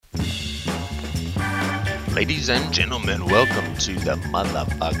Ladies and gentlemen, welcome to the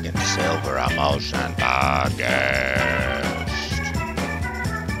motherfucking Silver Emotion Podcast.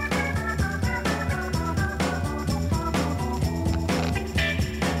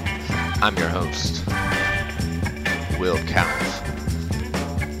 I'm your host, Will Count.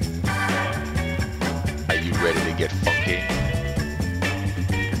 Are you ready to get funky?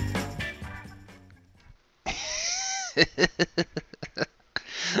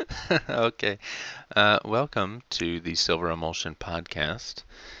 Okay. Welcome to the Silver Emulsion Podcast.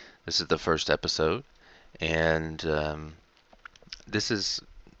 This is the first episode, and this is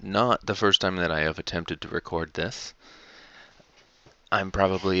not the first time that I have attempted to record this. I'm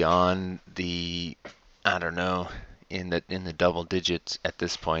probably on the, I don't know, in the double digits at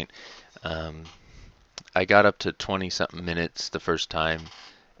this point. I got up to 20 something minutes the first time,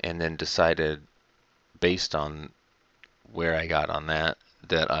 and then decided, based on where I got on that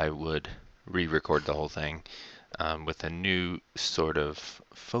I would re-record the whole thing with a new sort of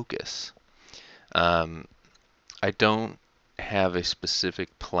focus. I don't have a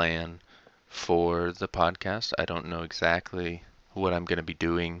specific plan for the podcast. I don't know exactly what I'm going to be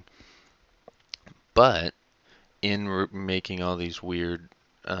doing, but in making all these weird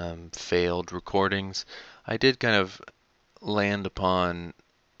failed recordings, I did kind of land upon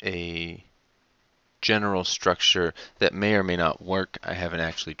a general structure that may or may not work. I haven't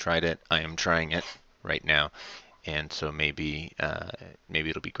actually tried it. I am trying it right now, and so maybe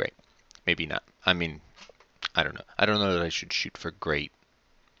it'll be great. Maybe not. I mean, I don't know. I don't know that I should shoot for great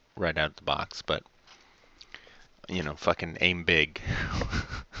right out of the box, but fucking aim big.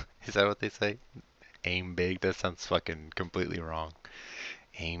 Is that what they say? Aim big? That sounds fucking completely wrong.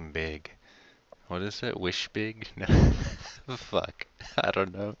 Aim big. What is it? Wish big? No. Fuck. I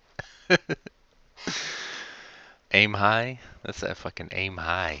don't know. Aim high? That's that fucking aim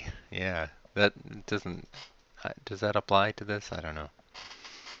high. Yeah. That doesn't. Does that apply to this? I don't know.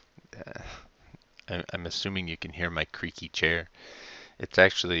 I'm assuming you can hear my creaky chair. It's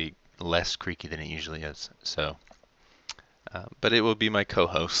actually less creaky than it usually is. So. But it will be my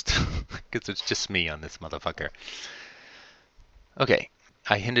co-host, because it's just me on this motherfucker. Okay,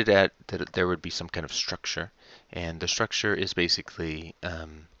 I hinted at that there would be some kind of structure, and the structure is basically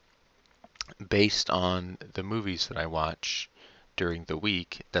based on the movies that I watch during the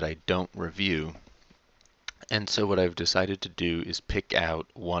week that I don't review. And so what I've decided to do is pick out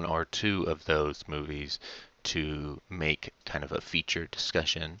one or two of those movies to make kind of a feature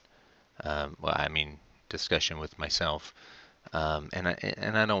discussion. Discussion with myself. And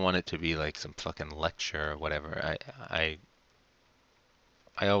I don't want it to be like some fucking lecture or whatever. I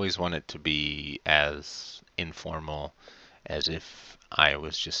always want it to be as informal as if I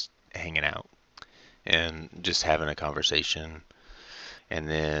was just hanging out and just having a conversation, and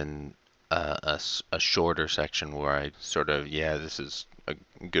then a shorter section where I sort of, yeah, this is a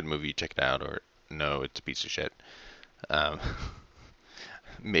good movie, check it out, or no, it's a piece of shit. Um,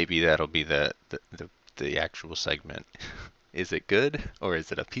 Maybe that'll be the actual segment. Is it good or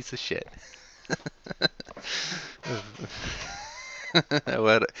is it a piece of shit?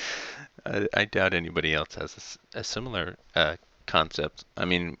 What? I doubt anybody else has a similar concept. I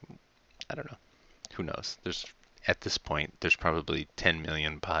mean, I don't know. Who knows? At this point, there's probably 10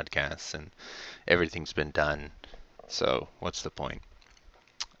 million podcasts and everything's been done. So what's the point?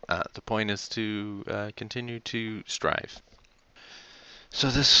 The point is to continue to strive. So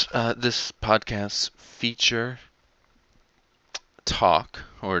this podcast feature talk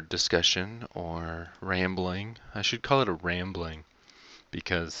or discussion or rambling. I should call it a rambling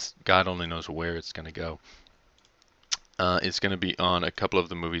because God only knows where it's going to go. It's going to be on a couple of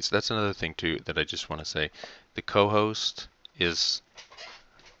the movies. That's another thing too that I just want to say. The co-host is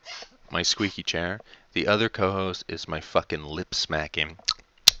my squeaky chair. The other co-host is my fucking lip smacking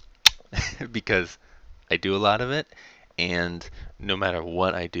because I do a lot of it, and no matter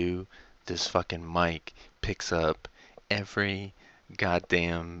what I do, this fucking mic picks up every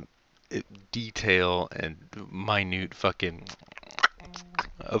goddamn detail and minute fucking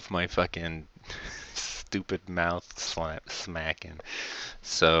of my fucking stupid mouth smacking.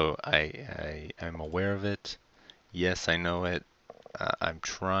 So I'm aware of it. Yes, I know it. I'm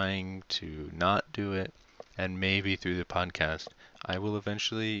trying to not do it, and maybe through the podcast I will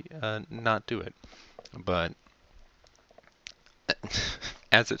eventually not do it. But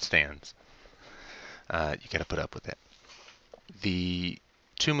as it stands, you gotta put up with it. The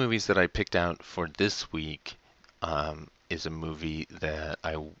two movies that I picked out for this week is a movie that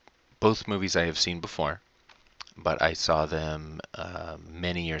both movies I have seen before, but I saw them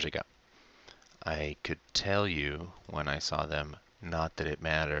many years ago. I could tell you when I saw them, not that it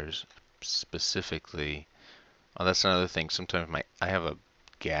matters specifically Oh, that's another thing. Sometimes I have a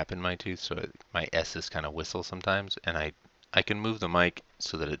gap in my tooth, so my S's kind of whistle sometimes, and I can move the mic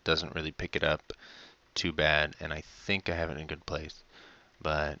so that it doesn't really pick it up too bad, and I think I have it in a good place.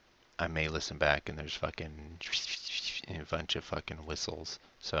 But I may listen back and there's fucking a bunch of fucking whistles.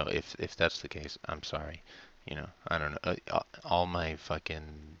 So if that's the case, I'm sorry. I don't know. All my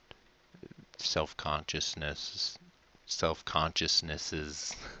fucking self-consciousness,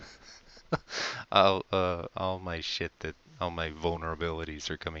 self-consciousnesses, all my shit that all my vulnerabilities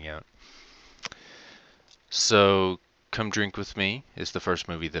are coming out. So, Come Drink with Me is the first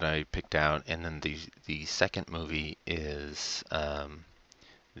movie that I picked out, and then the second movie is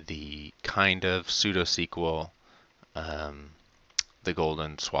the kind of pseudo sequel, um, The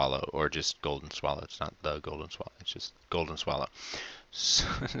Golden Swallow, or just Golden Swallow. It's not The Golden Swallow. It's just Golden Swallow. So,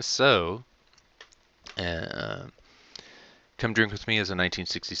 so uh, Come Drink with Me is a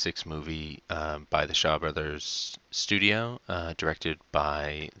 1966 movie by the Shaw Brothers Studio, directed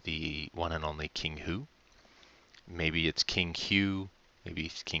by the one and only King Hu. Maybe it's King Hu, maybe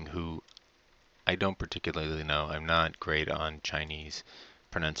it's King Hu. I don't particularly know. I'm not great on Chinese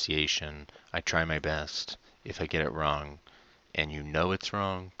pronunciation. I try my best. If I get it wrong and you know it's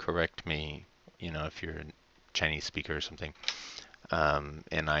wrong, correct me, if you're a Chinese speaker or something.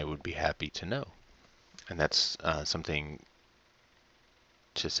 And I would be happy to know. And that's something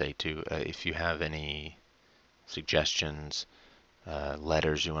to say too. If you have any suggestions,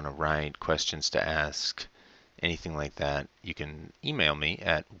 letters you want to write, questions to ask, anything like that, you can email me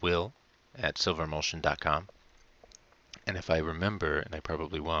at will@silveremulsion.com. And if I remember, and I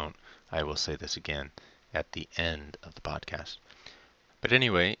probably won't, I will say this again at the end of the podcast. But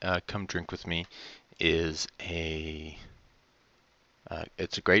anyway, Come Drink With Me is it's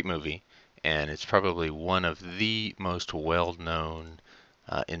a great movie, and it's probably one of the most well-known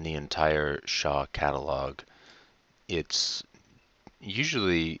in the entire Shaw catalog. It's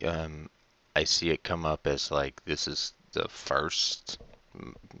usually I see it come up as like this is the first,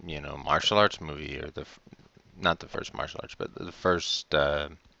 martial arts movie, or not the first martial arts, but the first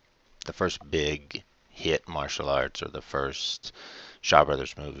big hit martial arts, or the first Shaw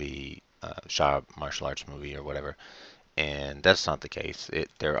Brothers movie, Shaw martial arts movie, or whatever. And that's not the case.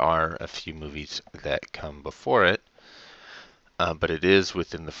 There are a few movies that come before it, but it is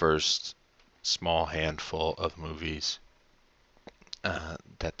within the first small handful of movies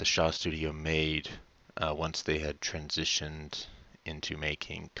that the Shaw Studio made once they had transitioned into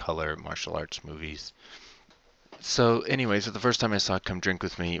making color martial arts movies. So, anyway, so the first time I saw Come Drink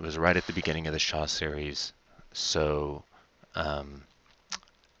With Me, it was right at the beginning of the Shaw series. So, um,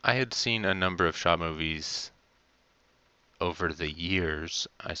 I had seen a number of Shaw movies over the years.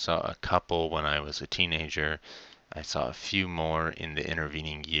 I saw a couple when I was a teenager. I saw a few more in the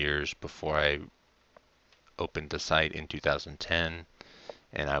intervening years before I opened the site in 2010,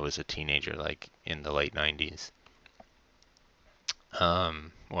 and I was a teenager, like in the late 90s.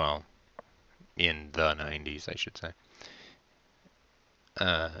 Well, in the 90s, I should say.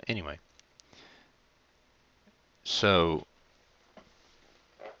 Anyway, so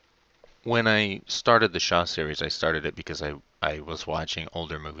when I started the Shaw series, I started it because I was watching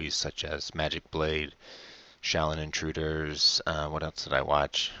older movies such as Magic Blade, Shaolin Intruders. What else did I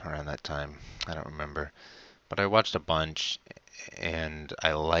watch around that time? I don't remember. But I watched a bunch and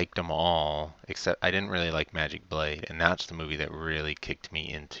I liked them all, except I didn't really like Magic Blade. And that's the movie that really kicked me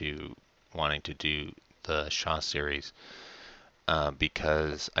into wanting to do the Shaw series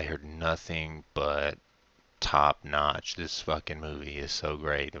because I heard nothing but top notch. This fucking movie is so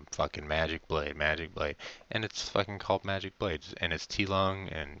great. Fucking Magic Blade, Magic Blade, and it's fucking called Magic Blade, and it's T Long,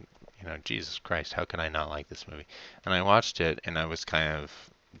 and Jesus Christ, how can I not like this movie? And I watched it, and I was kind of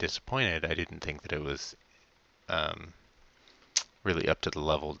disappointed. I didn't think that it was um, really up to the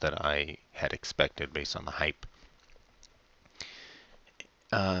level that I had expected based on the hype.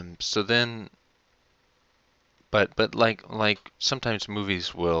 So then, but like sometimes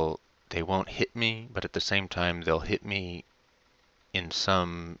movies they won't hit me, but at the same time they'll hit me in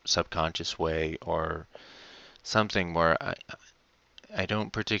some subconscious way or something where I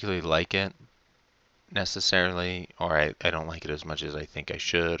don't particularly like it necessarily, or I don't like it as much as I think I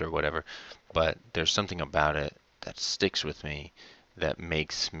should or whatever, but there's something about it that sticks with me that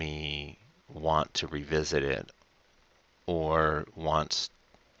makes me want to revisit it or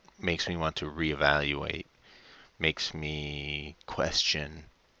makes me want to reevaluate, makes me question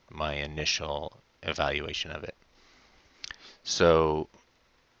my initial evaluation of it. So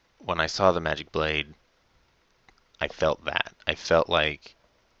when I saw the Magic Blade, I felt that. I felt like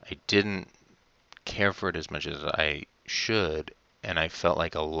I didn't care for it as much as I should, and I felt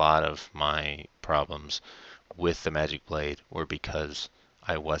like a lot of my problems with the Magic Blade were because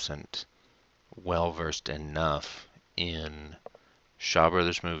I wasn't well versed enough in Shaw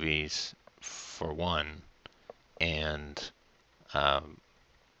Brothers movies, for one, and um,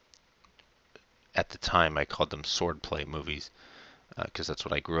 at the time I called them swordplay movies because that's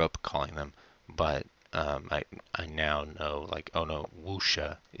what I grew up calling them. But I now know, like, oh no,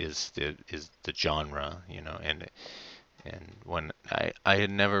 wuxia is the genre, and when I had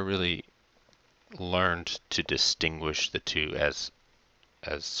never really learned to distinguish the two as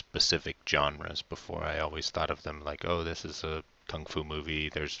specific genres before. I always thought of them like, oh, this is a kung fu movie,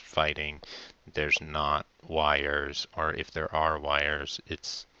 there's fighting, there's not wires, or if there are wires,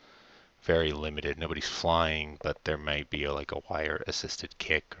 it's very limited. Nobody's flying, but there might be like a wire assisted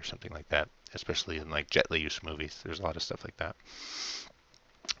kick or something like that. Especially in like Jet Li's movies, there's a lot of stuff like that.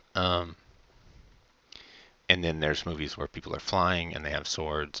 Um, and then there's movies where people are flying and they have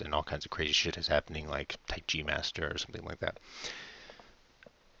swords and all kinds of crazy shit is happening, like Tai Chi Master or something like that.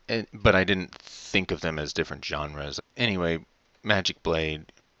 But I didn't think of them as different genres. Anyway, Magic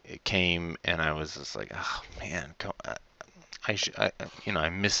Blade, it came and I was just like, oh man,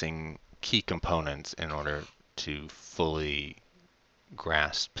 I'm missing key components in order to fully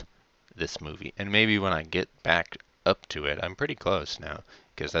grasp this movie. And maybe when I get back up to it, I'm pretty close now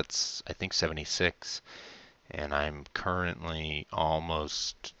because that's I think 76, and I'm currently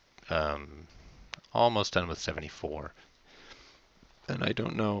um, almost done with 74. And I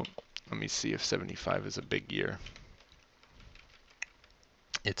don't know. Let me see if 75 is a big year.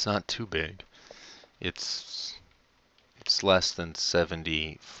 It's not too big. It's it's less than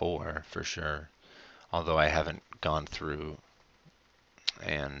 74 for sure. Although I haven't gone through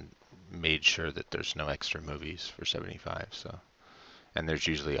and made sure that there's no extra movies for 75. So, and there's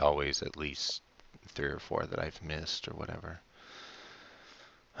usually always at least 3 or 4 that I've missed or whatever.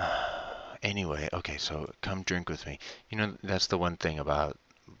 Anyway, okay, so come drink with me. That's the one thing about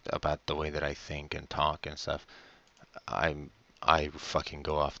the way that I think and talk and stuff. I fucking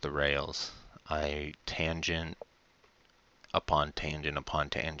go off the rails. I tangent upon tangent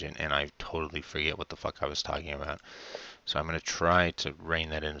upon tangent, and I totally forget what the fuck I was talking about. So I'm going to try to rein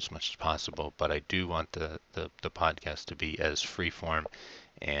that in as much as possible, but I do want the podcast to be as freeform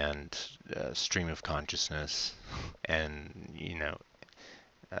and stream of consciousness and,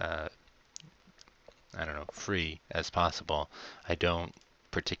 uh, I don't know, free as possible. I don't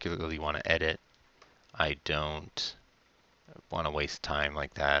particularly want to edit. I don't want to waste time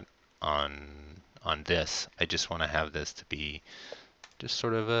like that on this. I just want to have this to be just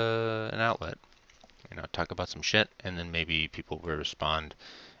sort of an outlet. Talk about some shit, and then maybe people will respond,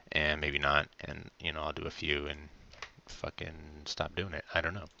 and maybe not, and I'll do a few and fucking stop doing it. I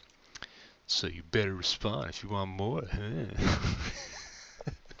don't know. So you better respond if you want more.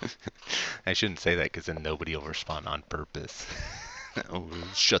 Huh? I shouldn't say that because then nobody will respond on purpose. Oh,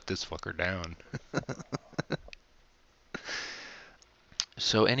 shut this fucker down.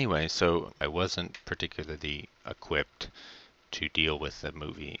 So anyway, so I wasn't particularly equipped to deal with the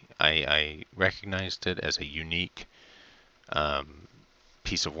movie. I recognized it as a unique um,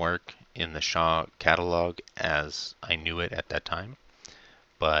 piece of work in the Shaw catalog as I knew it at that time,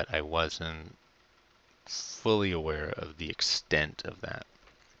 but I wasn't fully aware of the extent of that.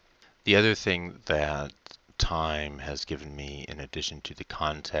 The other thing that time has given me, in addition to the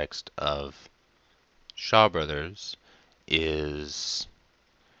context of Shaw Brothers, is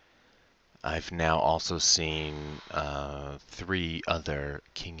I've now also seen 3 other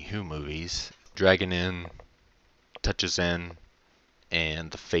King Hu movies: Dragon Inn, Touches Zen, and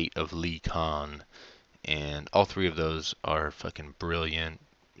The Fate of Lee Khan. And all 3 of those are fucking brilliant,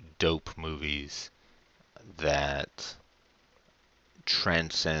 dope movies that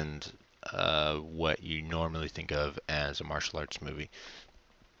transcend what you normally think of as a martial arts movie.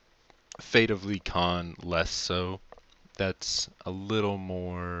 Fate of Lee Khan, less so. That's a little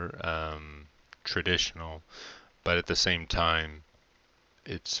more traditional, but at the same time,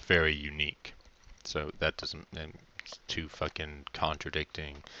 it's very unique. So that doesn't, it's 2 fucking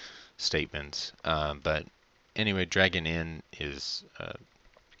contradicting statements. But anyway, Dragon Inn is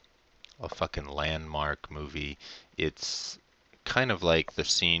a fucking landmark movie. It's kind of like the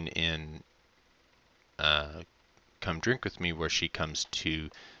scene in Come Drink With Me where she comes to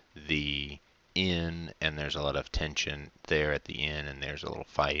the inn and there's a lot of tension there at the inn and there's a little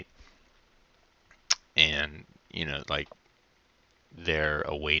fight. And, like they're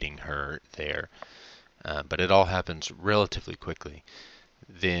awaiting her there. But it all happens relatively quickly.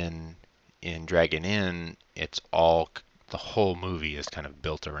 Then in Dragon Inn, the whole movie is kind of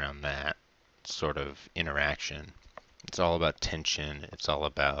built around that sort of interaction. It's all about tension. It's all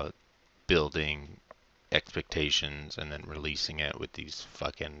about building expectations and then releasing it with these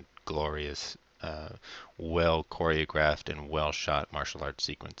fucking glorious, well choreographed and well shot martial arts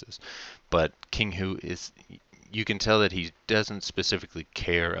sequences. But King Hu is, you can tell that he doesn't specifically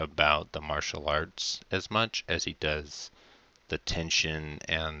care about the martial arts as much as he does the tension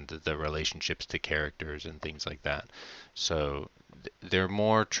and the relationships to characters and things like that. So they're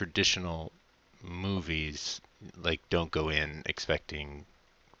more traditional movies. Like, don't go in expecting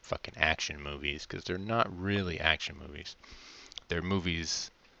fucking action movies because they're not really action movies. They're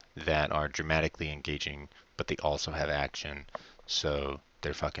movies that are dramatically engaging, but they also have action. So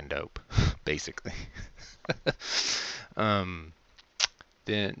they're fucking dope, basically. um,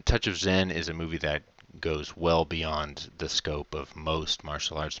 then Touch of Zen is a movie that goes well beyond the scope of most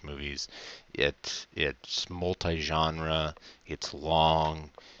martial arts movies. It's multi-genre, it's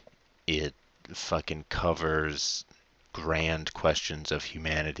long, it fucking covers grand questions of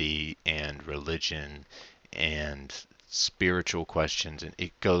humanity and religion and spiritual questions, and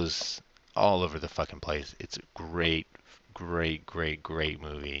it goes all over the fucking place. It's a great, great, great, great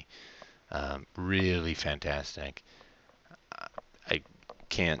movie. Really fantastic. I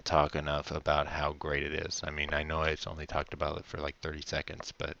can't talk enough about how great it is. I mean, I know I've only talked about it for like 30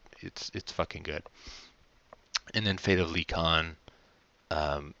 seconds, but it's fucking good. And then Fate of Lee Khan,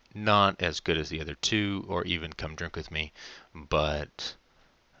 not as good as the other two, or even Come Drink with Me, but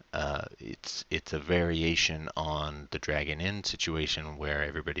it's a variation on the Dragon Inn situation where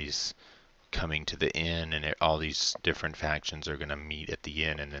everybody's coming to the inn and all these different factions are going to meet at the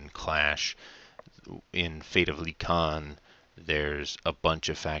inn and then clash. In Fate of Lee Khan, there's a bunch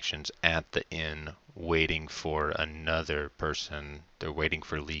of factions at the inn waiting for another person. They're waiting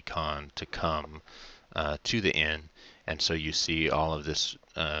for Lee Khan to come to the inn, and so you see all of this,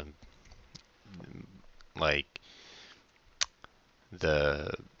 like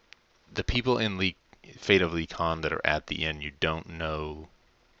the people in Fate of Lee Khan that are at the inn. You don't know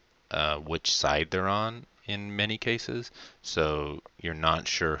which side they're on in many cases, so you're not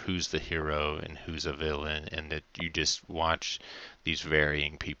sure who's the hero and who's a villain, and that you just watch these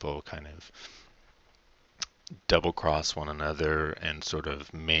varying people kind of double cross one another and sort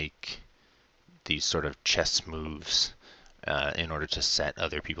of make these sort of chess moves in order to set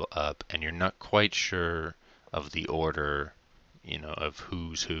other people up, and you're not quite sure of the order, of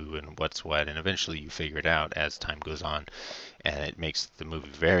who's who and what's what, and eventually you figure it out as time goes on, and it makes the movie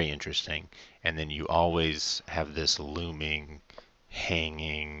very interesting. And then you always have this looming,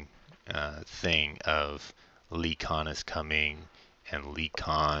 hanging thing of Lee Khan is coming, and Lee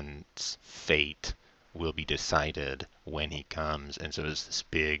Khan's fate will be decided when he comes, and so it's this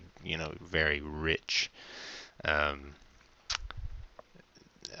big, very rich um,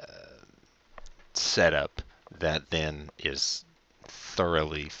 setup that then is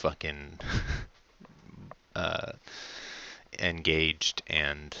thoroughly fucking uh, engaged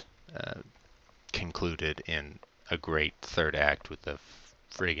and uh, concluded in a great third act with a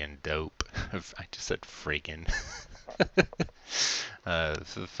friggin' dope. I just said friggin'.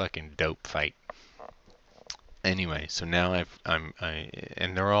 It's a fucking dope fight. Anyway, so now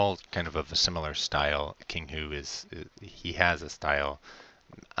and they're all kind of a similar style. King Hu he has a style.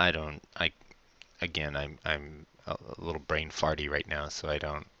 I again, I'm a little brain farty right now, so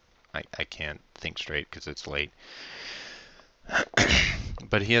I can't think straight because it's late.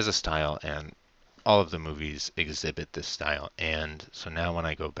 But he has a style, and all of the movies exhibit this style. And so now when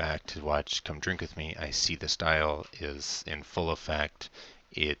I go back to watch Come Drink With Me, I see the style is in full effect.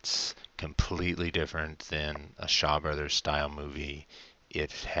 It's completely different than a Shaw Brothers style movie.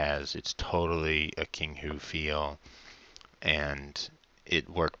 It's totally a King Hu feel, and it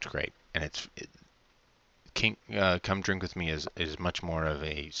worked great. And Come Drink With Me is much more of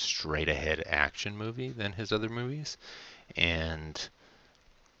a straight ahead action movie than his other movies, and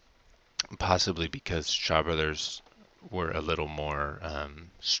possibly because Shaw Brothers were a little more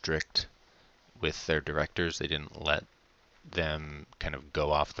strict with their directors. They didn't let them kind of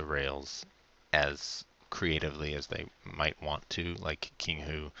go off the rails as creatively as they might want to. Like King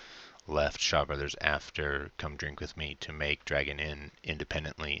Hu left Shaw Brothers after Come Drink With Me to make Dragon Inn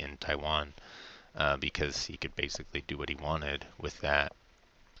independently in Taiwan, because he could basically do what he wanted with that.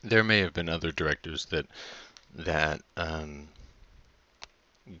 There may have been other directors that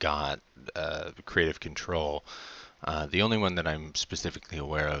got creative control. The only one that I'm specifically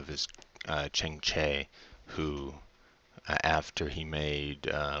aware of is Cheng Che, who, after he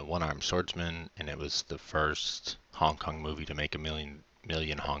made One Armed Swordsman, and it was the first Hong Kong movie to make a million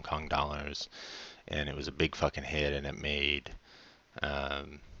Hong Kong dollars, and it was a big fucking hit, and it made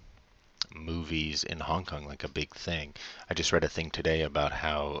um, movies in Hong Kong like a big thing. I just read a thing today about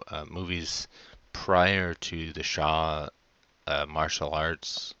how movies prior to the Shaw martial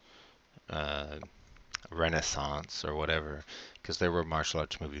arts uh, renaissance or whatever, because there were martial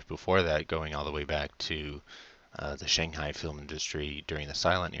arts movies before that, going all the way back to the Shanghai film industry during the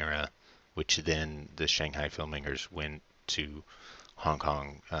silent era, which then the Shanghai filmmakers went to Hong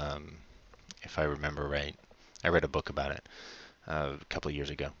Kong, if I remember right. I read a book about it a couple of years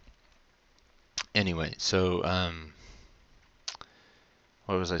ago. Anyway, so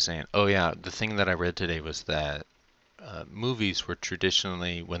what was I saying? Oh yeah, the thing that I read today was that movies were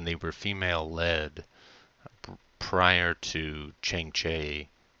traditionally, when they were female-led, prior to Chang Che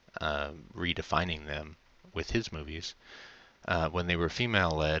redefining them with his movies, when they were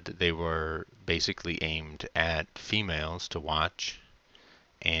female-led, they were basically aimed at females to watch,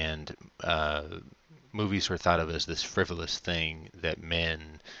 and movies were thought of as this frivolous thing that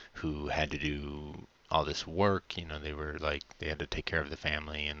men who had to do all this work, they were like they had to take care of the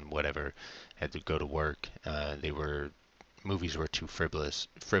family and whatever, had to go to work. Movies were too frivolous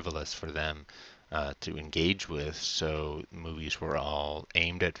for them to engage with, so movies were all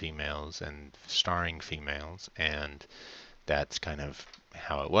aimed at females and starring females, and that's kind of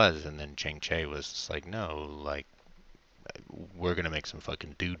how it was. And then Chang Che was like, no, like we're gonna make some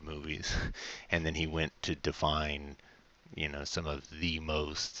fucking dude movies, and then he went to define, some of the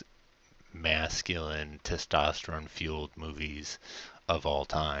most masculine, testosterone-fueled movies of all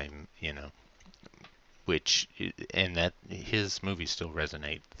time, which and that his movies still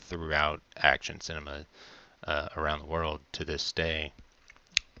resonate throughout action cinema around the world to this day.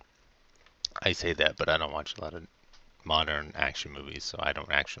 I say that, but I don't watch a lot of modern action movies, so I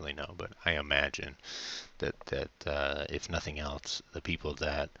don't actually know. But I imagine that if nothing else, the people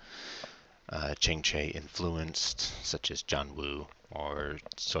that Chang Che influenced, such as John Woo or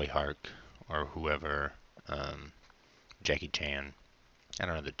Soy Hark or whoever, Jackie Chan. I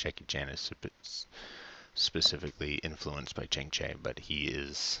don't know that Jackie Chan is specifically influenced by Chang Che, but he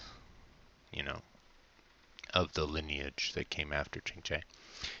is, you know, of the lineage that came after Chang Che.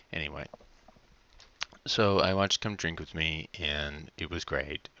 Anyway, so I watched Come Drink With Me, and it was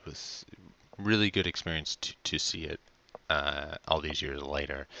great. It was a really good experience to see it all these years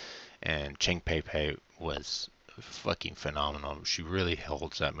later. And Cheng Pei Pei was fucking phenomenal. She really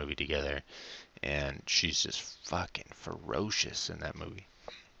holds that movie together, and she's just fucking ferocious in that movie.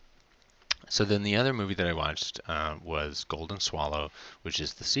 So then the other movie that I watched was Golden Swallow, which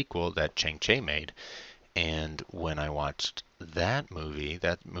is the sequel that Chang Che made. And when I watched that movie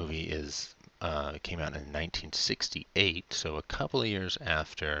is came out in 1968, so a couple of years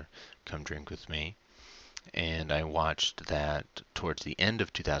after Come Drink With Me. And I watched that towards the end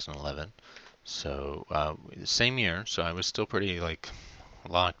of 2011. So same year, so I was still pretty like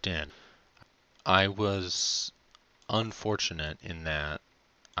locked in. I was unfortunate in that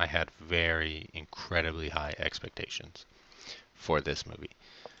I had very incredibly high expectations for this movie.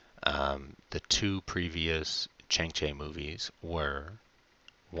 The two previous Chang Che movies were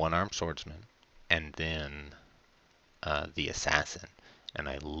One Armed Swordsman and then The Assassin. And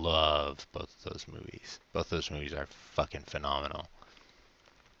I love both of those movies. Both those movies are fucking phenomenal.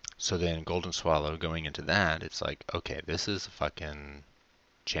 So then Golden Swallow, going into that, it's like, okay, this is fucking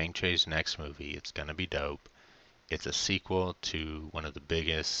Chang Che's next movie. It's gonna be dope. It's a sequel to one of the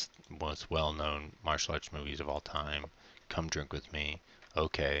biggest, most well-known martial arts movies of all time, Come Drink With Me.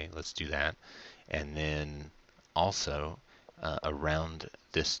 Okay, let's do that. And then also, around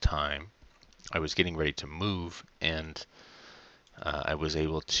this time, I was getting ready to move, and I was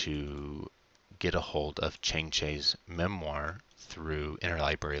able to get a hold of Chang Che's memoir through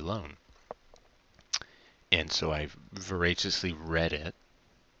Interlibrary Loan. And so I voraciously read it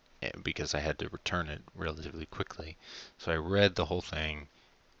because I had to return it relatively quickly. So I read the whole thing,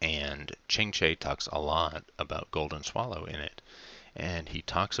 and Chang Che talks a lot about Golden Swallow in it. And he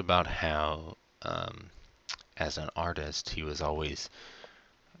talks about how, as an artist, he was always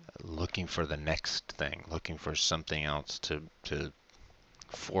looking for the next thing, looking for something else to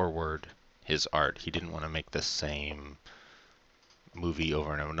forward his art. He didn't want to make the same movie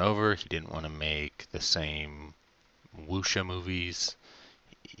over and over and over. He didn't want to make the same wuxia movies.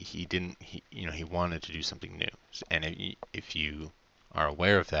 He didn't. He wanted to do something new. And if you are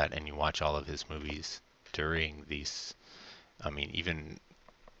aware of that and you watch all of his movies during these, I mean,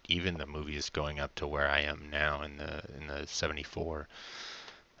 even the movies going up to where I am now in the 74,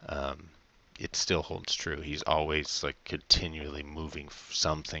 it still holds true. He's always like continually moving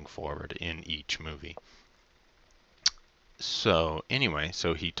something forward in each movie. So anyway,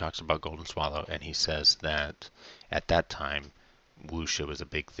 so he talks about Golden Swallow, and he says that at that time, wuxia was a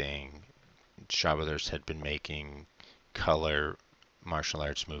big thing. Shaw Brothers had been making color martial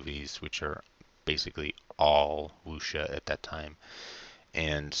arts movies, which are basically all wuxia at that time.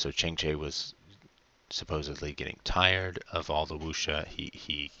 And so Chang Cheh was supposedly getting tired of all the wuxia.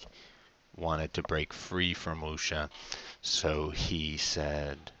 He wanted to break free from wuxia, so he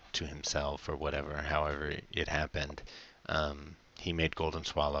said to himself, or whatever, however it happened, he made Golden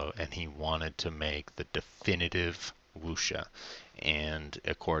Swallow, and he wanted to make the definitive wuxia. And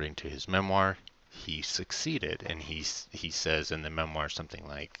according to his memoir, he succeeded. And he says in the memoir something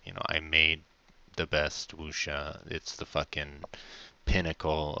like, I made the best wuxia. It's the fucking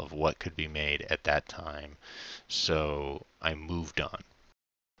pinnacle of what could be made at that time. So I moved on.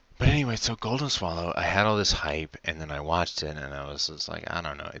 But anyway, so Golden Swallow, I had all this hype, and then I watched it, and I was just like, I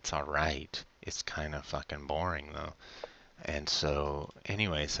don't know, it's alright. It's kind of fucking boring, though. And so,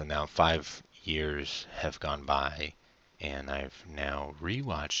 anyway, so now 5 years have gone by, and I've now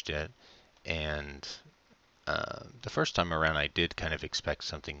rewatched it, and the first time around I did kind of expect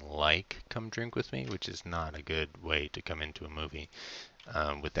something like Come Drink With Me, which is not a good way to come into a movie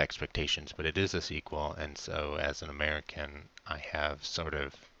with expectations, but it is a sequel, and so as an American, I have sort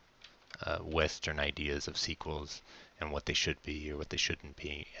of Western ideas of sequels and what they should be or what they shouldn't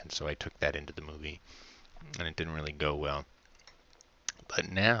be, and so I took that into the movie, and it didn't really go well.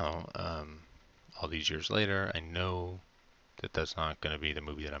 But now, all these years later, I know that that's not going to be the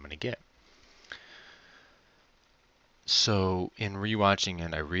movie that I'm going to get. So in rewatching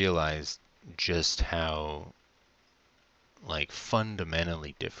it, I realized just how like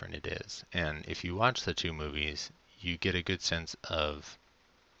fundamentally different it is. And if you watch the two movies, you get a good sense of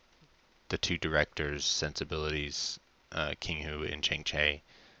the two directors' sensibilities, King Hu and Chang Cheh.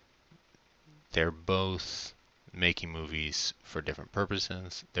 They're both making movies for different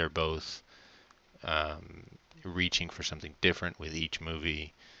purposes. They're both reaching for something different with each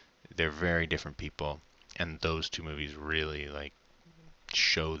movie. They're very different people, and those two movies really like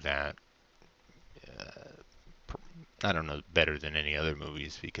show that. I don't know, better than any other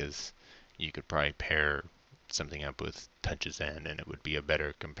movies, because you could probably pair something up with Touch's End and it would be a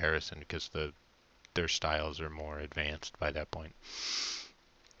better comparison because their styles are more advanced by that point.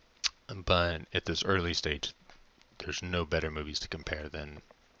 But at this early stage, there's no better movies to compare than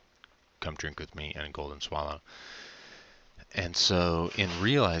Come Drink With Me and Golden Swallow. And so in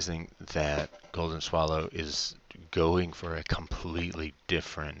realizing that Golden Swallow is going for a completely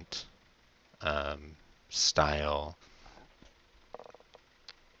different style,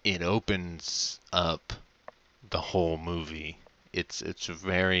 it opens up the whole movie. It's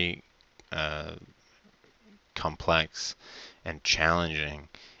very complex and challenging,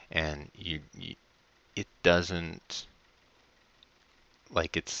 and it doesn't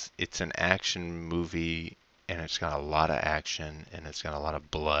like it's an action movie, and it's got a lot of action, and it's got a lot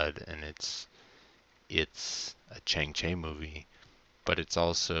of blood, and it's a Chang Cheh movie, but it's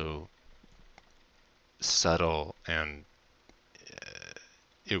also subtle, and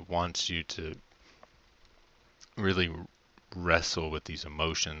it wants you to really wrestle with these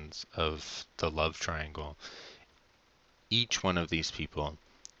emotions of the love triangle. Each one of these people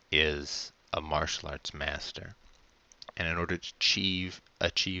is a martial arts master, and in order to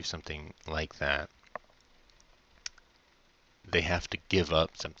achieve something like that, they have to give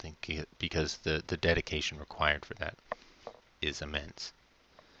up something, because the dedication required for that is immense.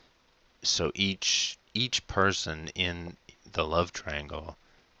 So each person in the love triangle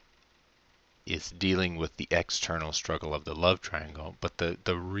is dealing with the external struggle of the love triangle, but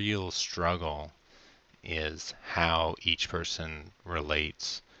the real struggle is how each person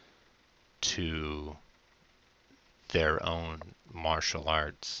relates to their own martial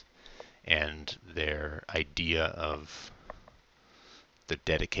arts and their idea of the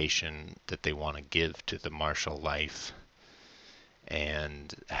dedication that they want to give to the martial life,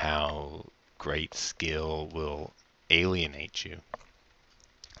 and how great skill will alienate you.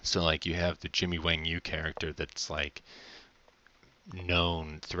 So like you have the Jimmy Wang Yu character that's like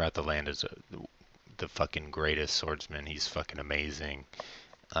known throughout the land as the fucking greatest swordsman. He's fucking amazing.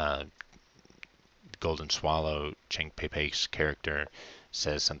 Uh, Golden Swallow, Cheng Pei Pei's character,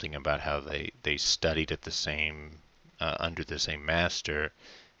 says something about how they studied at the same under the same master,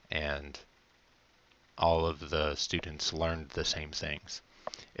 and all of the students learned the same things,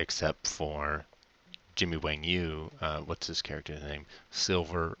 except for Jimmy Wang Yu. What's his character's name?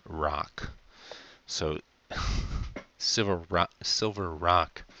 Silver Rock. So Silver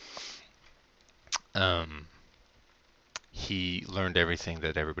Rock. He learned everything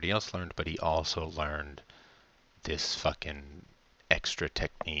that everybody else learned, but he also learned this fucking extra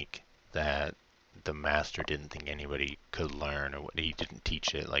technique that the master didn't think anybody could learn, or he didn't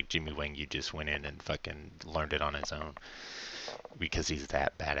teach it. Like Jimmy Wang, you just went in and fucking learned it on his own because he's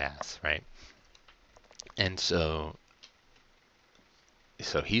that badass, right? And so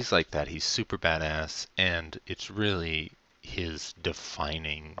he's like that. He's super badass, and it's really his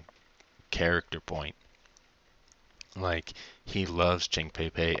defining character point. Like, he loves Ching Pei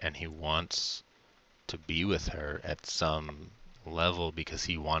Pei and he wants to be with her at some level because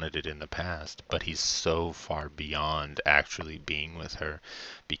he wanted it in the past, but he's so far beyond actually being with her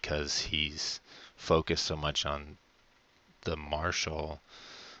because he's focused so much on the martial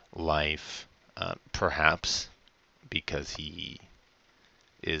life, perhaps because he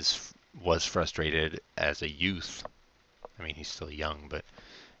is was frustrated as a youth. I mean, he's still young, but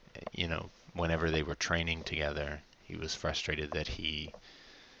whenever they were training together, he was frustrated that he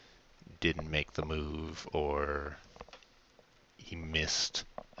didn't make the move or he missed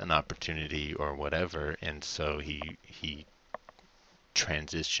an opportunity or whatever, and so he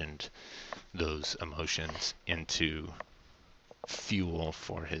transitioned those emotions into fuel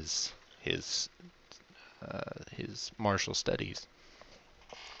for his martial studies.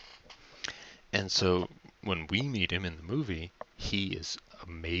 And so when we meet him in the movie, he is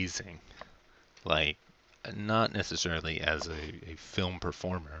amazing. Like, not necessarily as a film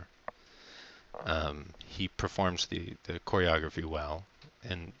performer. He performs the choreography well,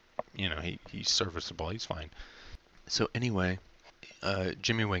 and he's serviceable. He's fine. So anyway,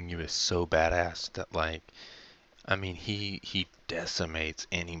 Jimmy Wang Yu is so badass that, like, I mean, he decimates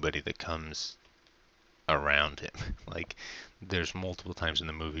anybody that comes around him. Like, there's multiple times in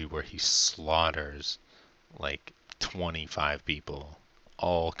the movie where he slaughters like 25 people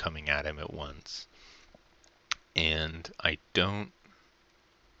all coming at him at once. And I'd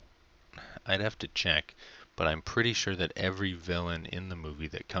have to check, but I'm pretty sure that every villain in the movie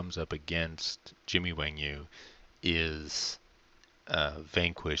that comes up against Jimmy Wang Yu is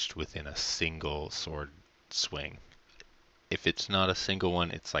vanquished within a single sword swing. If it's not a single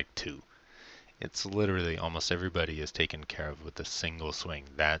one, it's like two. It's literally almost everybody is taken care of with a single swing.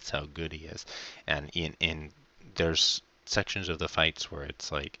 That's how good he is. And in there's sections of the fights where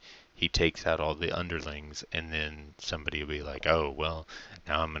it's like he takes out all the underlings, and then somebody will be like, "Oh, well,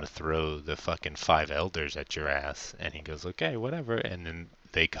 now I'm gonna throw the fucking five elders at your ass," and he goes, "Okay, whatever," and then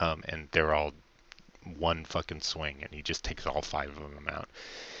they come and they're all one fucking swing, and he just takes all five of them out.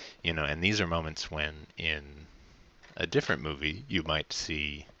 And these are moments when in a different movie you might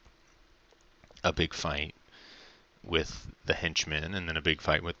see a big fight with the henchmen, and then a big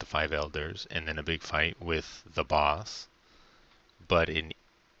fight with the five elders, and then a big fight with the boss. But in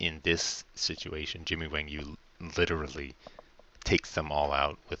this situation, Jimmy Wang Yu literally takes them all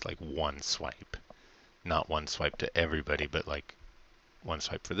out with like one swipe. Not one swipe to everybody, but like one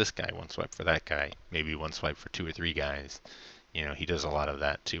swipe for this guy, one swipe for that guy, maybe one swipe for two or three guys. He does a lot of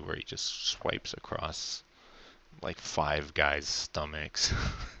that too, where he just swipes across like five guys' stomachs.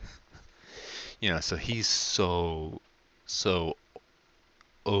 So he's so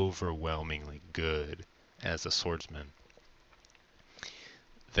overwhelmingly good as a swordsman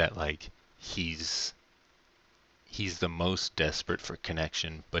that, like, he's the most desperate for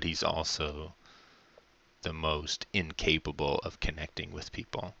connection, but he's also the most incapable of connecting with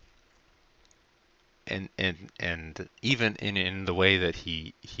people. And even in the way that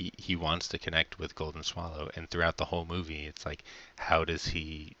he wants to connect with Golden Swallow, and throughout the whole movie, it's like, how does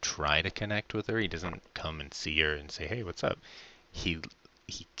he try to connect with her? He doesn't come and see her and say, "Hey, what's up?" He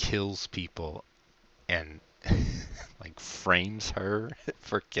he kills people and like frames her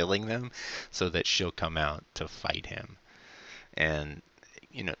for killing them so that she'll come out to fight him. And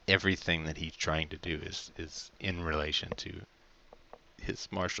everything that he's trying to do is in relation to his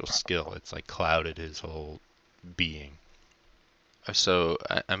martial skill. It's like clouded his whole being. So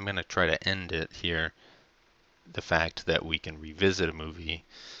I'm going to try to end it here. The fact that we can revisit a movie,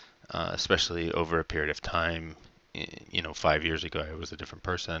 especially over a period of time. 5 years ago I was a different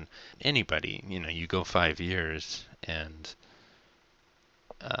person. Anybody, you go 5 years, and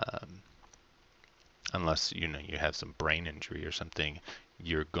um, unless you have some brain injury or something,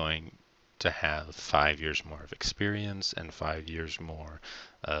 you're going to have 5 years more of experience and 5 years more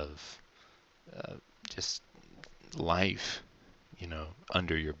of uh, just life,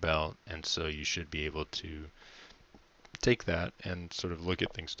 under your belt, and so you should be able to take that and sort of look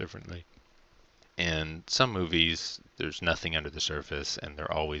at things differently. And some movies, there's nothing under the surface, and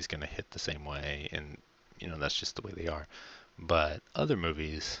they're always going to hit the same way, and that's just the way they are. But other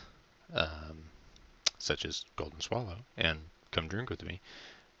movies, um, such as Golden Swallow and Come Drink with Me,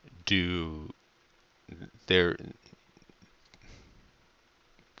 do they're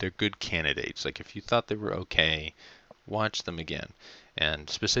they're good candidates. Like, if you thought they were okay, watch them again. And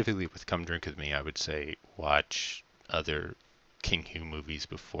specifically with Come Drink with Me, I would say watch other King Hu movies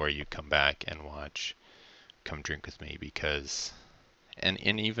before you come back and watch Come Drink With Me because, and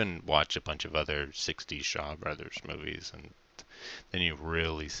even watch a bunch of other 60s Shaw Brothers movies, and then you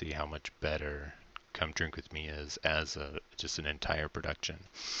really see how much better Come Drink With Me is as just an entire production.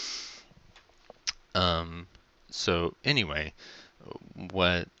 Um, so anyway,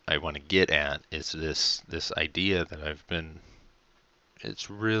 what I want to get at is this idea that it's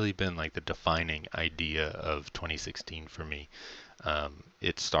really been like the defining idea of 2016 for me.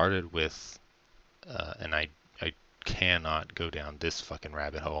 It started with, and I cannot go down this fucking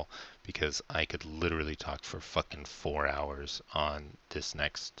rabbit hole because I could literally talk for fucking 4 hours on this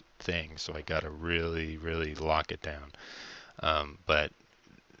next thing. So I gotta really, really lock it down. But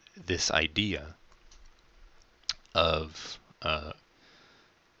this idea of,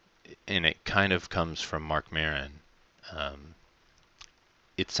 and it kind of comes from Mark Maron. Um,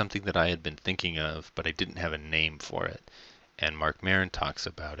 it's something that I had been thinking of, but I didn't have a name for it. And Mark Maron talks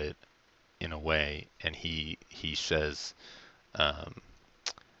about it in a way, and he says, um,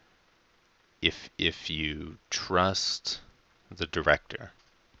 if you trust the director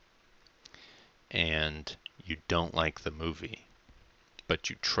and you don't like the movie,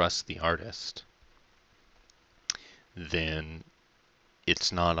 but you trust the artist, then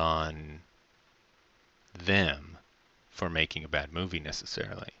it's not on them for making a bad movie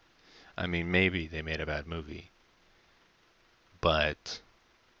necessarily. I mean, maybe they made a bad movie, but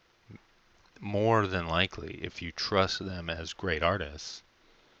more than likely, if you trust them as great artists,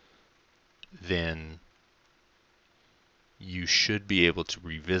 then you should be able to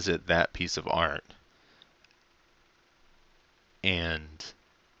revisit that piece of art and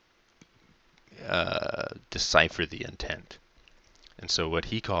decipher the intent. And so what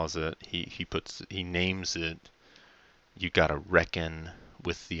he calls it, he names it, you gotta reckon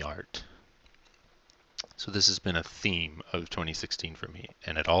with the art. So this has been a theme of 2016 for me,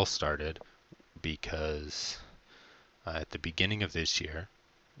 and it all started because at the beginning of this year,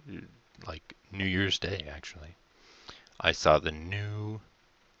 like New Year's Day actually, I saw the new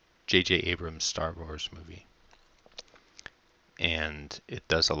J.J. Abrams Star Wars movie. And it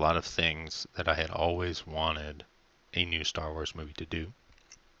does a lot of things that I had always wanted a new Star Wars movie to do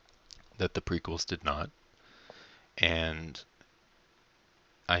that the prequels did not. And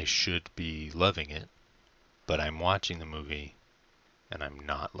I should be loving it, but I'm watching the movie and I'm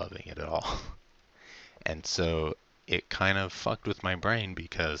not loving it at all. And so it kind of fucked with my brain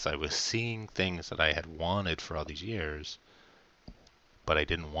because I was seeing things that I had wanted for all these years, but I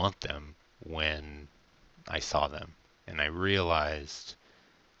didn't want them when I saw them. And I realized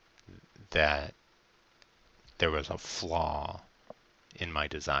that there was a flaw in my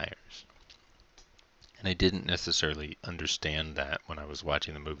desires. And I didn't necessarily understand that when I was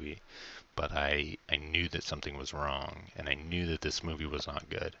watching the movie, but I knew that something was wrong, and I knew that this movie was not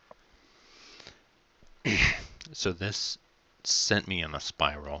good. So this sent me on a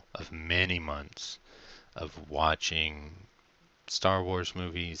spiral of many months of watching Star Wars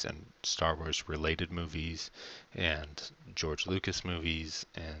movies and Star Wars related movies and George Lucas movies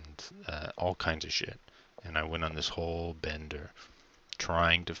and all kinds of shit. And I went on this whole bender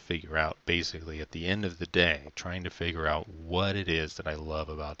trying to figure out, basically at the end of the day, trying to figure out what it is that I love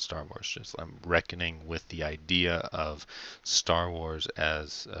about Star Wars. Just I'm reckoning with the idea of Star Wars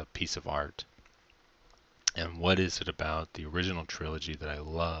as a piece of art. And what is it about the original trilogy that I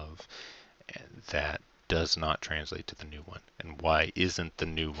love that does not translate to the new one? And why isn't the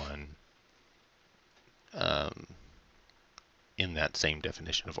new one um, in that same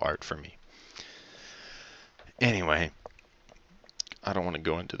definition of art for me? Anyway, I don't want to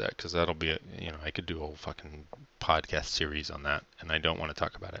go into that because that'll be I could do a whole fucking podcast series on that, and I don't want to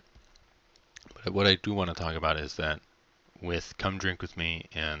talk about it. But what I do want to talk about is that with Come Drink With Me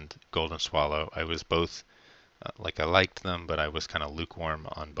and Golden Swallow, I was both, I liked them, but I was kind of lukewarm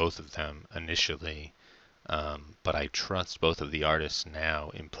on both of them initially. But I trust both of the artists now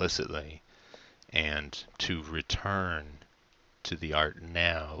implicitly, and to return to the art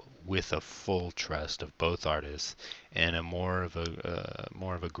now with a full trust of both artists and a more of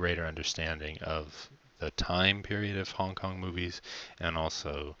a greater understanding of the time period of Hong Kong movies, and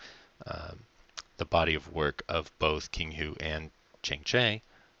also the body of work of both King Hu and Chang Cheh.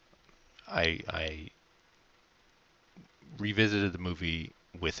 I revisited the movie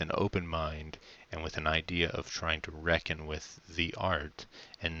with an open mind and with an idea of trying to reckon with the art,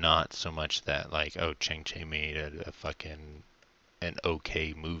 and not so much that Chang Cheh made a fucking an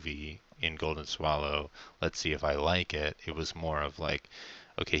okay movie in Golden Swallow. Let's see if I like it. It was more of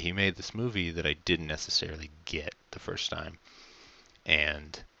okay, he made this movie that I didn't necessarily get the first time,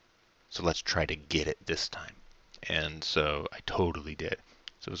 and so let's try to get it this time. And so I totally did.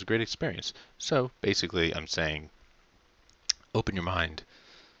 So it was a great experience. So basically, I'm saying, open your mind,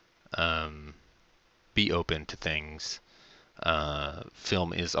 um, be open to things.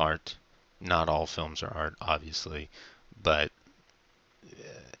 Film is art. Not all films are art, obviously, but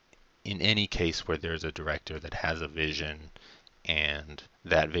in any case where there's a director that has a vision and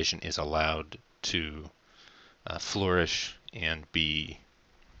that vision is allowed to flourish and be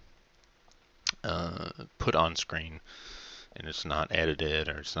put on screen, and it's not edited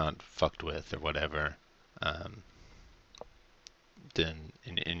or it's not fucked with or whatever, um, then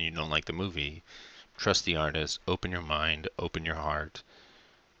and you don't like the movie, trust the artist, open your mind, open your heart,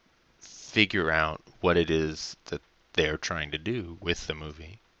 figure out what it is that they're trying to do with the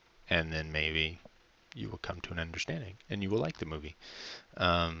movie, and then maybe you will come to an understanding and you will like the movie.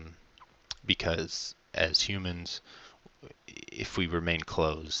 Because as humans, if we remain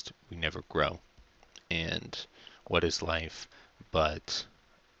closed, we never grow. And what is life but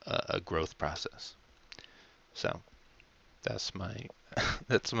a growth process? So that's my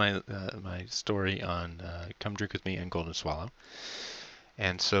my story on Come Drink with Me and Golden Swallow.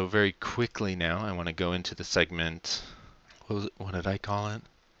 And so very quickly now, I want to go into the segment. What did I call it?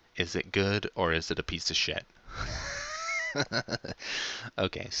 Is it good or is it a piece of shit?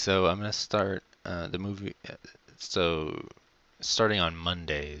 Okay, so I'm gonna start the movie. So starting on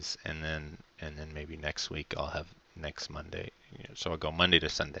Mondays, and then maybe next week I'll have next Monday. So I'll go Monday to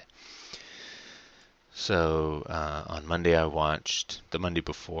Sunday. So on Monday I watched the Monday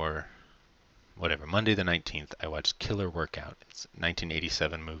before, whatever, Monday the 19th. I watched Killer Workout. It's a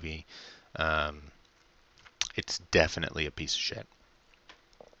 1987 movie. It's definitely a piece of shit.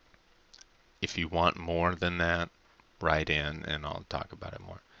 If you want more than that, write in and I'll talk about it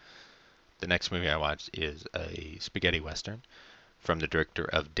more. The next movie I watched is a spaghetti western from the director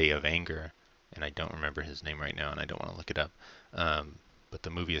of Day of Anger, and I don't remember his name right now, and I don't want to look it up. But the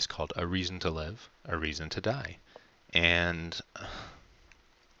movie is called A Reason to Live, A Reason to Die. And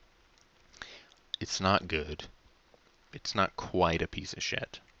it's not good. It's not quite a piece of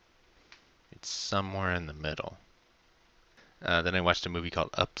shit. It's somewhere in the middle. Then I watched a movie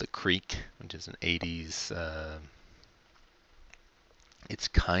called Up the Creek, which is an 80s... it's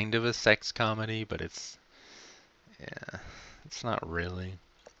kind of a sex comedy, but it's not really.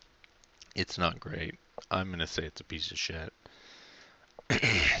 It's not great. I'm gonna say it's a piece of shit.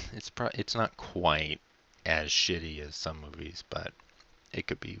 It's not quite as shitty as some movies, but it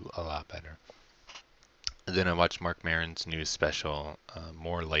could be a lot better. And then I watched Marc Maron's new special,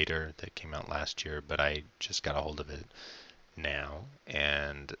 More Later, that came out last year, but I just got a hold of it now,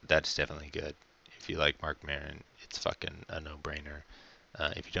 and that's definitely good. If you like Marc Maron, it's fucking a no-brainer.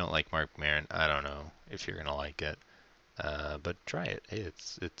 If you don't like Marc Maron, I don't know if you're gonna like it, but try it. Hey,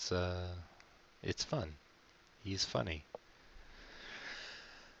 it's fun. He's funny.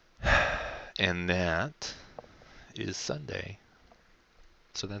 And that is Sunday.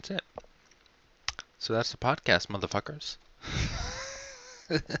 So that's it. So that's the podcast, motherfuckers.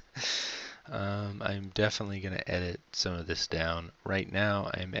 I'm definitely going to edit some of this down. Right now,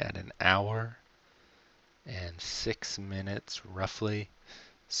 I'm at 1 hour and 6 minutes, roughly.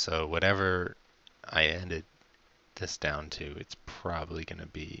 So whatever I ended this down to, it's probably going to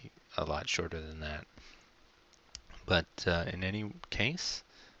be a lot shorter than that. But in any case,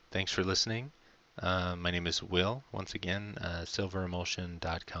 thanks for listening. My name is Will, once again,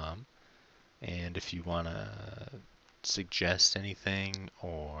 silveremulsion.com. And if you want to suggest anything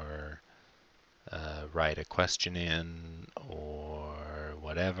or write a question in or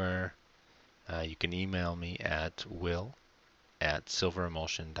whatever, you can email me at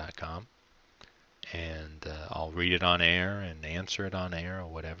will@silveremulsion.com, and I'll read it on air and answer it on air or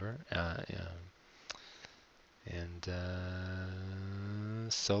whatever. And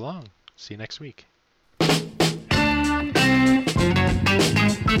so long. See you next week.